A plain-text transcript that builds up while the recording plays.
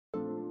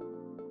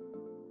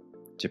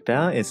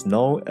Japan is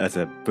known as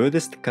a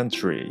Buddhist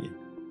country.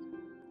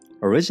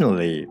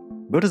 Originally,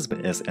 Buddhism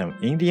is an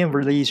Indian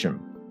religion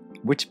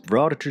which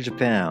brought to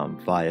Japan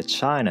via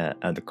China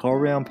and the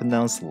Korean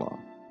Peninsula.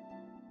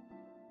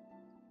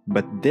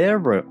 But there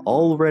were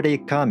already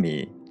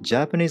kami,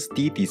 Japanese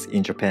deities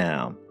in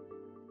Japan.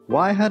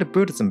 Why had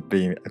Buddhism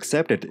been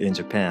accepted in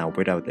Japan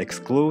without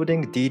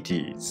excluding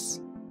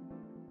deities?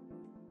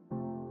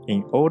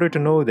 In order to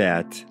know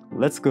that,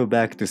 let's go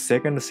back to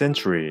 2nd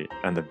century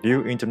and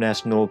view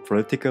international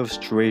political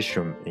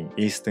situation in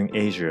Eastern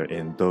Asia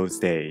in those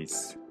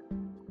days.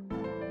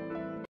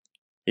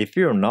 If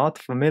you're not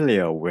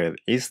familiar with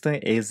Eastern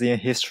Asian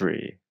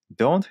history,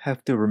 don't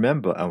have to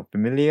remember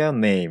unfamiliar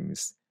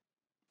names,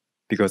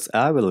 because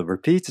I will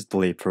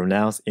repeatedly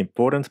pronounce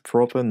important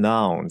proper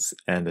nouns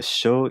and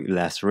show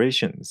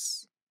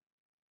illustrations.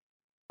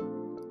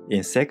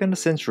 In 2nd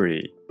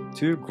century,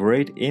 two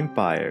great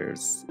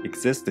empires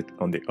existed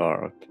on the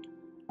earth: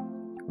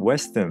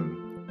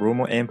 Western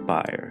Roman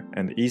Empire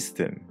and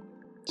Eastern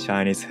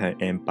Chinese Han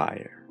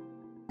Empire.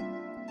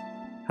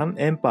 Han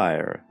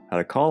Empire had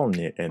a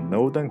colony in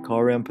northern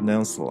Korean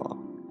Peninsula.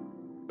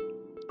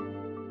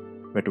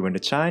 But when the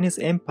Chinese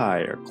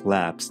Empire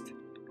collapsed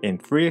in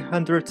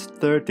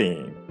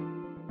 313,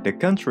 the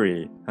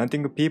country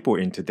hunting people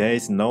in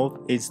today's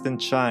northeastern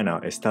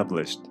China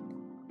established.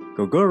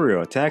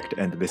 Goguryeo attacked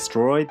and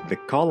destroyed the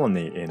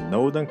colony in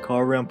northern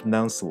Korean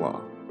Peninsula.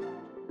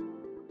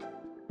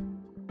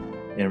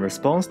 In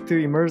response to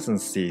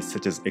emergencies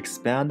such as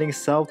expanding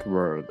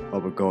southward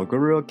of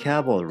Goguryeo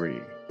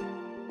cavalry,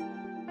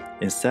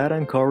 in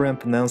southern Korean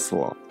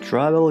Peninsula,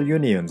 tribal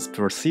unions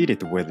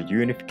proceeded with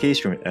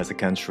unification as a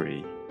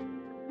country.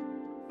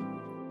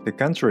 The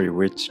country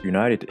which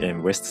united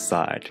in west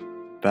side,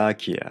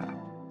 Baekje.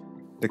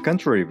 The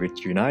country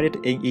which united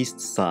in east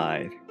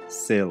side,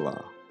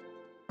 Silla.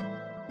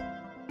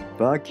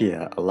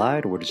 Baekje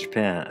allied with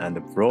Japan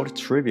and brought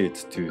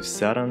tribute to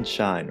southern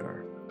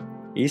China,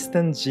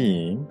 eastern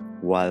Jin,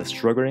 while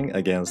struggling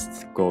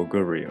against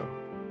Goguryeo.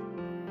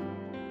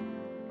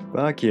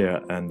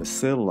 Baekje and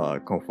Silla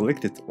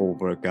conflicted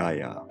over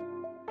Gaya.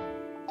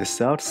 The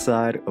south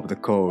side of the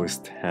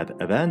coast had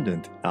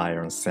abandoned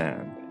iron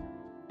sand.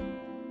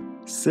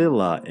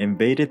 Silla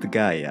invaded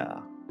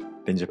Gaya.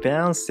 Then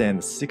Japan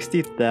sent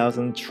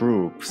 60,000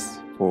 troops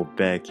for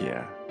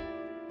Baekje.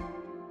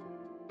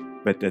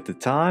 But at the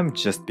time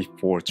just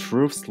before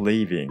troops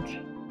leaving,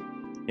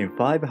 in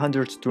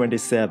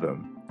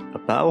 527, a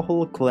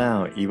powerful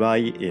clan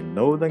Iwai in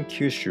northern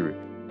Kyushu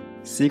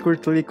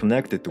secretly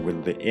connected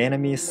with the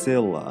enemy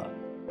Silla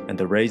and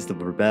raised a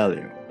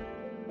rebellion.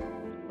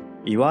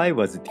 Iwai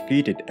was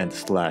defeated and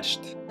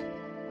slashed.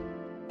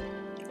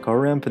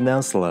 Korean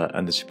Peninsula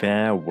and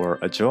Japan were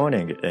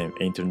adjoining in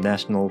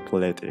international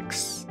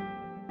politics.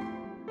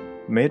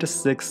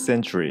 Mid-6th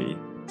century,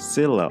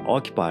 Silla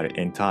occupied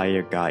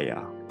entire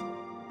Gaya.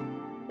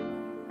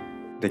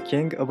 The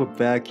king of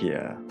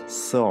Baekje,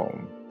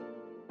 Song,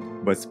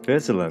 was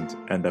vigilant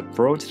and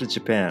approached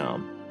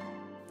Japan.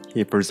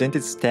 He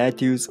presented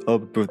statues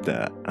of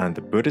Buddha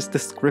and Buddhist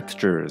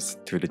scriptures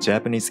to the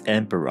Japanese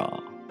emperor.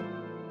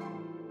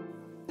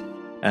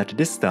 At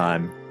this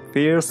time,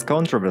 fierce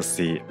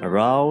controversy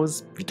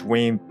arose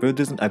between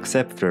Buddhism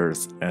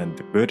acceptors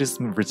and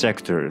Buddhism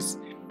rejectors,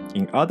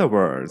 in other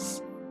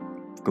words,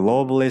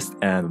 globalist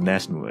and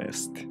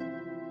nationalist.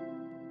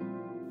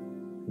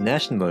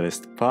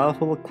 Nationalist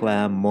powerful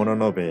clan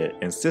Mononobe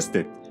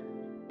insisted,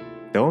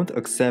 "Don't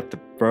accept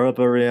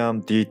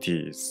barbarian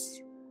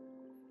deities."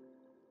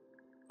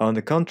 On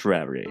the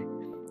contrary,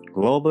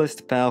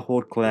 globalist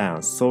powerful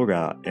clan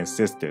Soga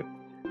insisted,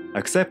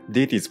 "Accept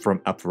deities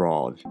from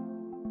abroad."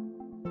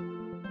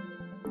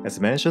 As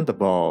mentioned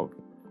above,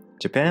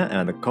 Japan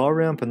and the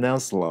Korean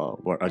Peninsula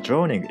were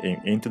adjoining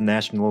in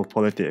international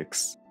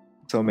politics.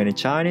 So many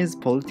Chinese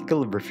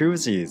political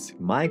refugees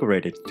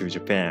migrated to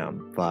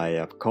Japan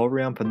via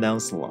Korean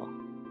Peninsula.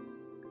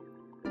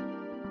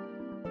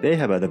 They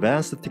have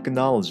advanced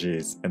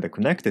technologies and are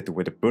connected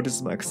with the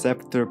Buddhism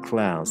acceptor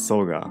clan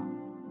Soga.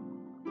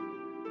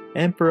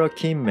 Emperor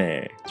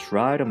Kinmei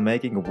tried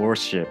making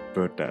worship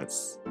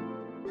Buddhas.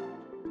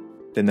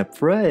 Then a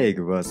plague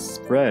was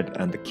spread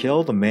and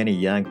killed many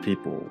young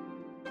people.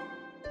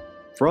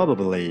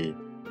 Probably,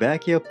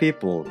 Baekje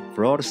people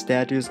brought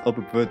statues of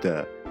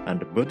Buddha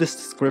and Buddhist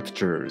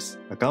scriptures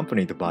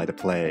accompanied by the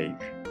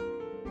plague.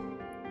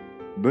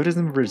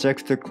 Buddhism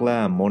rejector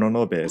clan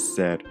Mononobe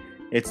said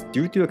it's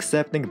due to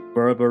accepting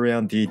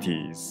barbarian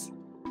deities.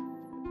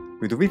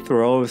 Would we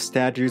throw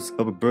statues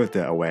of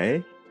Buddha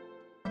away?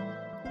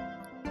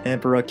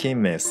 Emperor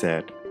Kinmei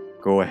said,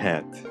 "Go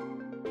ahead."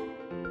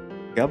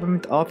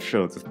 Government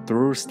officials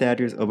threw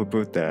statues of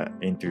Buddha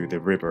into the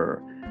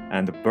river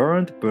and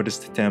burned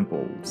Buddhist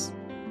temples.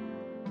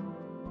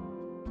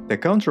 The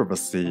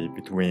controversy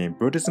between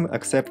Buddhism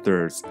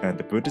acceptors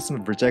and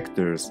Buddhism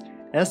rejectors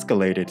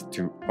escalated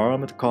to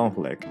armed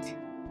conflict.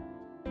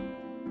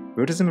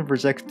 Buddhism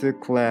rejector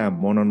clan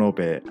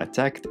Mononobe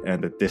attacked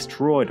and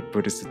destroyed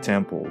Buddhist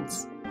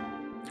temples,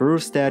 threw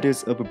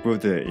statues of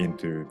Buddha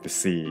into the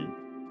sea,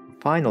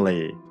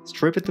 Finally,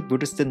 stripped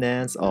Buddhist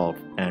nuns off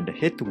and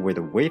hit with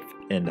a whip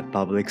in the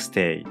public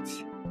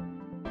state.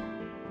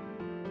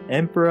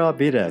 Emperor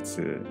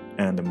Bidatsu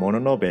and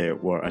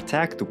Mononobe were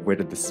attacked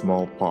with the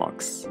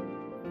smallpox.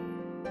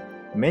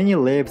 Many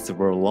lives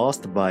were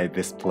lost by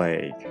this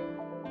plague.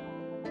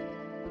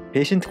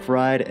 Patient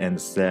cried and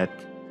said,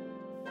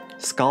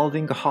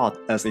 "Scalding hot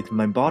as if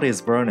my body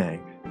is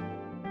burning."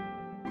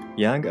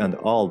 Young and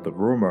old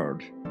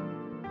rumored,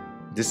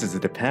 "This is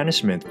the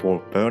punishment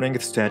for burning the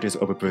statues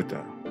of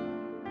Buddha."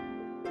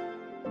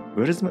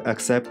 Buddhism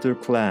acceptor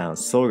clan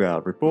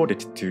Soga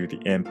reported to the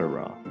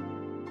emperor,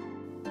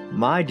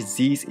 "My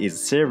disease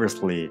is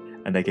seriously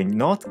and I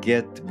cannot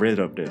get rid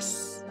of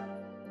this.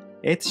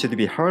 It should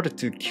be hard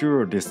to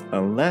cure this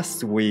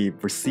unless we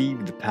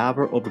receive the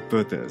power of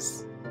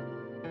Buddhas."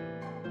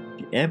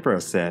 The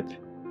emperor said,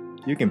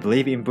 "You can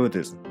believe in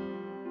Buddhism,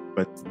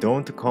 but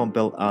don't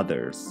compel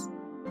others."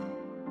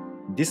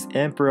 This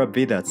Emperor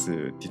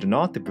Bidatsu did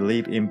not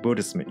believe in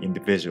Buddhism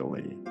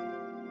individually.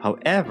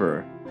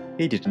 However,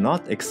 he did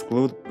not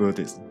exclude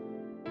Buddhism.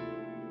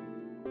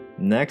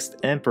 Next,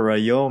 Emperor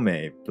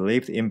Yomei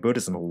believed in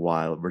Buddhism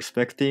while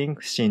respecting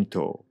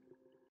Shinto.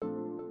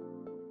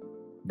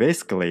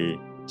 Basically,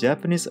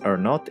 Japanese are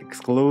not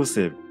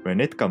exclusive when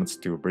it comes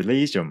to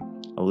religion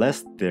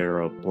unless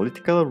there are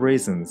political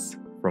reasons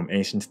from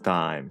ancient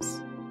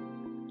times.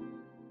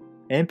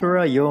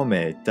 Emperor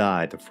Yomei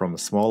died from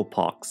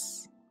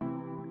smallpox.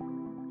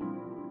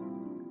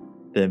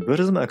 The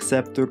Buddhism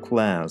acceptor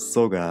clan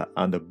Soga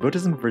and the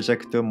Buddhism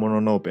rejecter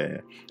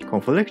Mononobe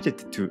conflicted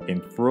to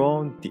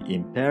enthrone the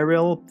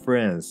imperial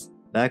prince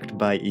backed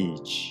by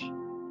each.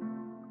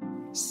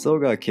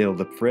 Soga killed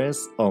the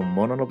prince on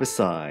Mononobe's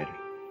side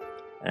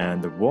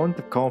and won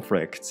the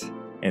conflict,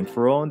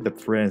 enthroned the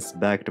prince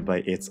backed by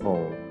its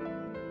own.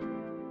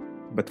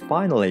 But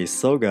finally,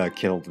 Soga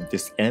killed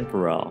this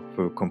emperor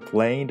who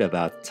complained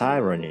about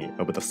tyranny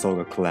of the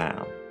Soga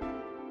clan.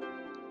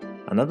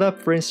 Another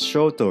Prince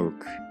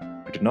Shotoku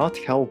could not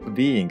help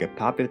being a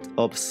puppet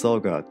of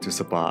Soga to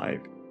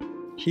survive.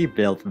 He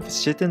built the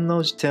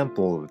Shitennoji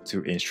temple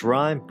to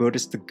enshrine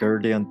Buddhist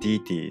guardian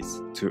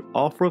deities to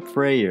offer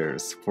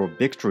prayers for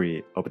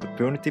victory of the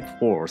punitive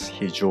force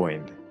he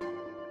joined.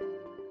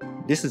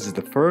 This is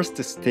the first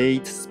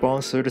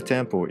state-sponsored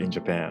temple in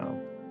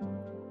Japan.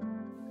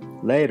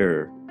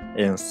 Later,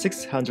 in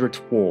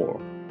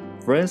 604,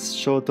 Prince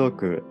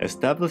Shotoku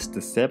established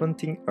the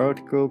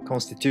 17-article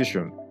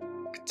constitution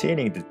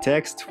containing the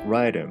text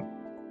written,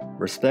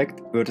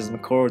 "Respect Buddhism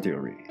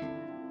cordially."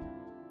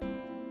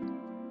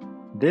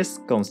 This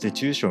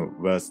constitution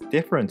was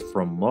different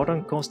from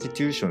modern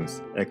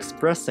constitutions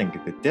expressing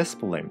the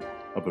discipline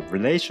of a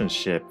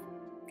relationship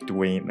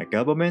between the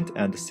government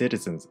and the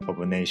citizens of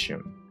a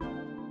nation.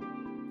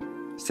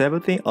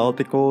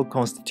 17-article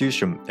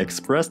constitution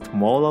expressed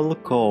moral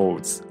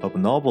codes of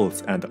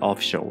nobles and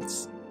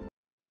officials.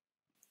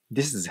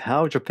 This is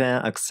how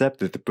Japan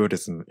accepted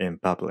Buddhism in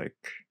public.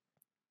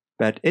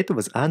 But it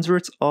was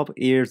hundreds of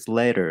years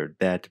later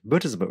that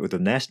Buddhism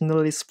would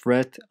nationally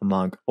spread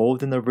among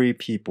ordinary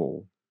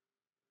people.